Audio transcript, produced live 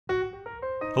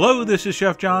Hello, this is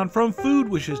Chef John from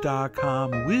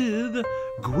foodwishes.com with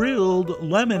grilled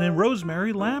lemon and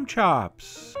rosemary lamb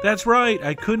chops. That's right,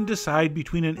 I couldn't decide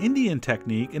between an Indian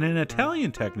technique and an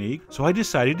Italian technique, so I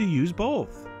decided to use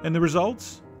both. And the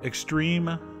results?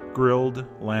 Extreme grilled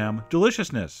lamb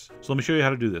deliciousness. So let me show you how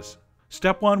to do this.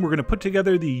 Step one, we're going to put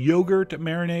together the yogurt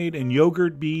marinade, and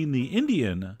yogurt being the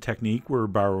Indian technique we're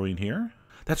borrowing here.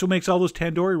 That's what makes all those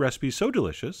tandoori recipes so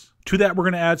delicious. To that, we're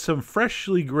going to add some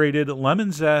freshly grated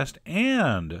lemon zest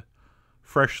and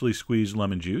freshly squeezed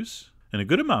lemon juice, and a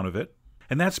good amount of it.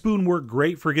 And that spoon worked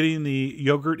great for getting the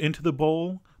yogurt into the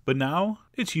bowl, but now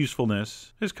its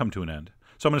usefulness has come to an end.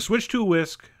 So I'm going to switch to a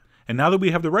whisk, and now that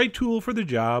we have the right tool for the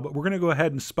job, we're going to go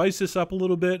ahead and spice this up a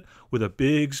little bit with a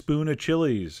big spoon of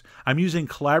chilies. I'm using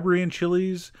Calabrian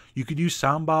chilies. You could use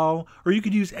sambal, or you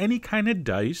could use any kind of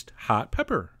diced hot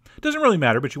pepper. It doesn't really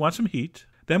matter, but you want some heat.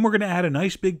 Then we're going to add a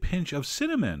nice big pinch of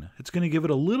cinnamon. It's going to give it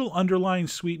a little underlying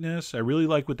sweetness. I really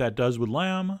like what that does with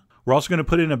lamb. We're also going to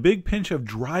put in a big pinch of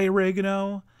dry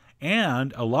oregano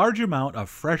and a large amount of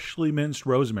freshly minced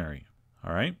rosemary.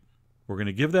 All right, we're going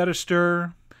to give that a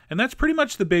stir, and that's pretty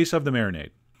much the base of the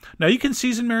marinade. Now you can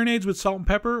season marinades with salt and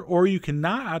pepper, or you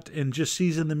cannot and just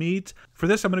season the meat. For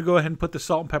this, I'm going to go ahead and put the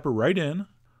salt and pepper right in.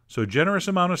 So a generous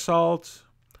amount of salt,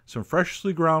 some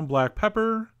freshly ground black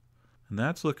pepper, and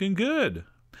that's looking good.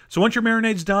 So once your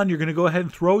marinade's done, you're going to go ahead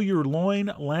and throw your loin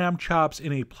lamb chops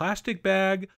in a plastic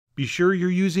bag. Be sure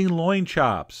you're using loin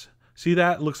chops. See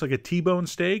that? It looks like a T-bone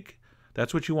steak.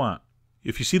 That's what you want.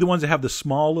 If you see the ones that have the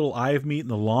small little eye of meat and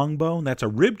the long bone, that's a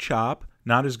rib chop,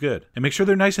 not as good. And make sure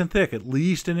they're nice and thick, at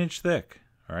least an inch thick.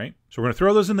 All right? So we're going to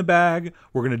throw those in the bag.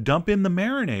 We're going to dump in the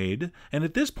marinade. And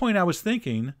at this point, I was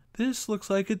thinking, this looks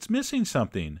like it's missing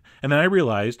something. And then I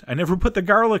realized I never put the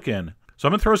garlic in. So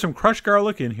I'm going to throw some crushed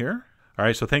garlic in here. All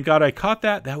right, so thank God I caught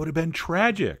that. That would have been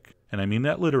tragic. And I mean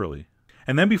that literally.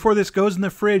 And then before this goes in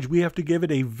the fridge, we have to give it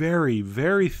a very,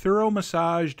 very thorough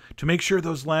massage to make sure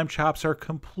those lamb chops are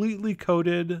completely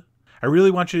coated. I really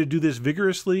want you to do this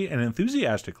vigorously and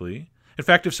enthusiastically. In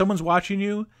fact, if someone's watching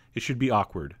you, it should be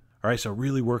awkward. All right, so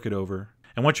really work it over.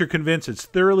 And once you're convinced it's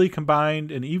thoroughly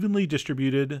combined and evenly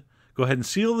distributed, go ahead and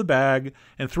seal the bag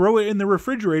and throw it in the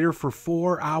refrigerator for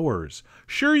 4 hours.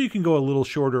 Sure, you can go a little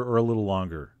shorter or a little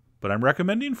longer, but I'm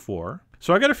recommending 4.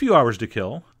 So I got a few hours to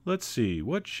kill. Let's see,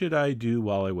 what should I do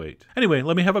while I wait? Anyway,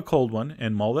 let me have a cold one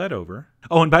and mull that over.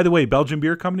 Oh, and by the way, Belgian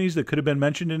beer companies that could have been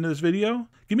mentioned in this video,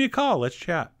 give me a call, let's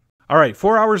chat. All right,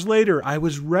 4 hours later, I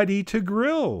was ready to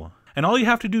grill. And all you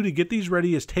have to do to get these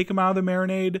ready is take them out of the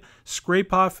marinade,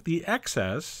 scrape off the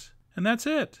excess, and that's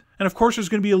it. And of course, there's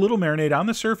going to be a little marinade on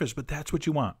the surface, but that's what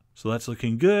you want. So that's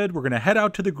looking good. We're going to head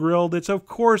out to the grill that's, of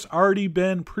course, already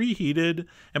been preheated.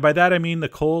 And by that, I mean the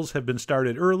coals have been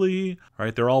started early. All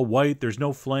right, they're all white. There's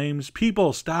no flames.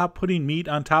 People, stop putting meat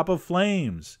on top of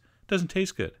flames. It doesn't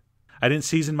taste good. I didn't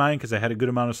season mine because I had a good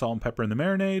amount of salt and pepper in the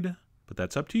marinade, but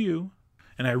that's up to you.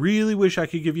 And I really wish I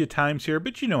could give you times here,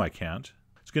 but you know I can't.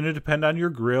 It's going to depend on your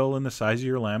grill and the size of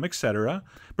your lamb, etc.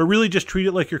 But really just treat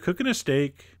it like you're cooking a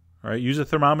steak. All right, use a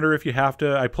thermometer if you have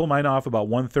to. I pull mine off about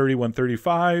 130,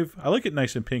 135. I like it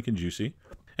nice and pink and juicy.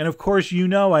 And of course, you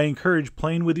know I encourage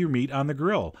playing with your meat on the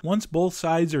grill. Once both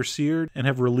sides are seared and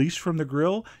have released from the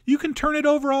grill, you can turn it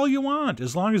over all you want.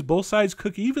 As long as both sides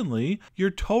cook evenly,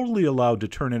 you're totally allowed to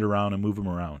turn it around and move them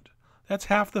around. That's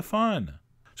half the fun.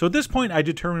 So at this point, I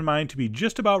determined mine to be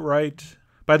just about right.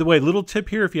 By the way, little tip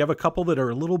here, if you have a couple that are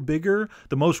a little bigger,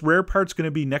 the most rare part's going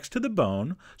to be next to the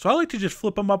bone. So I like to just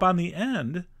flip them up on the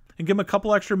end and give them a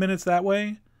couple extra minutes that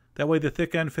way. That way the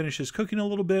thick end finishes cooking a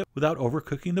little bit without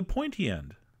overcooking the pointy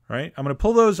end. All right, I'm going to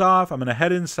pull those off. I'm going to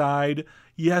head inside.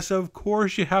 Yes, of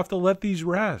course, you have to let these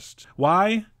rest.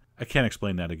 Why? I can't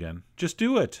explain that again. Just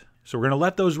do it. So we're going to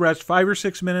let those rest 5 or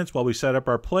 6 minutes while we set up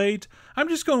our plate. I'm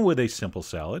just going with a simple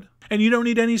salad. And you don't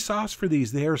need any sauce for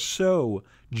these. They are so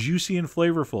juicy and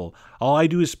flavorful. All I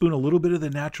do is spoon a little bit of the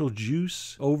natural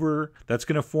juice over. That's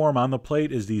going to form on the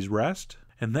plate as these rest.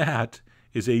 And that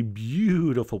is a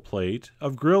beautiful plate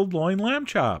of grilled loin lamb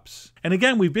chops. And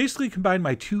again, we've basically combined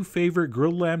my 2 favorite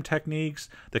grilled lamb techniques,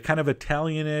 the kind of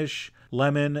Italian-ish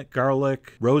lemon,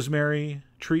 garlic, rosemary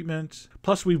treatment.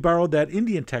 Plus, we borrowed that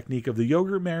Indian technique of the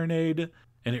yogurt marinade,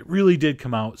 and it really did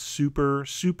come out super,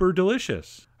 super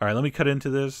delicious. All right, let me cut into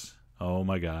this. Oh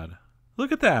my God.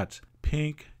 Look at that.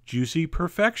 Pink, juicy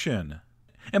perfection.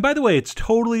 And by the way, it's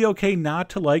totally okay not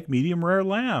to like medium rare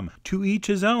lamb. To each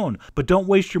his own. But don't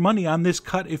waste your money on this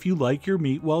cut if you like your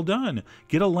meat well done.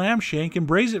 Get a lamb shank and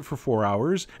braise it for 4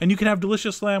 hours, and you can have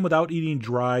delicious lamb without eating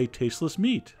dry, tasteless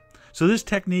meat. So this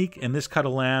technique and this cut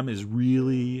of lamb is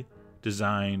really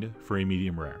designed for a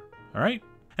medium rare. All right?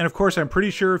 And of course, I'm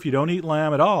pretty sure if you don't eat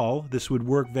lamb at all, this would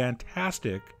work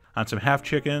fantastic on some half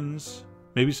chickens,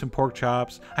 maybe some pork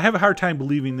chops. I have a hard time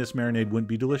believing this marinade wouldn't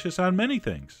be delicious on many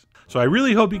things. So I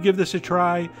really hope you give this a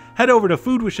try. Head over to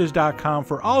foodwishes.com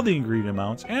for all the ingredient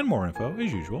amounts and more info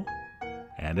as usual.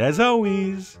 And as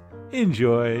always,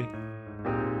 enjoy.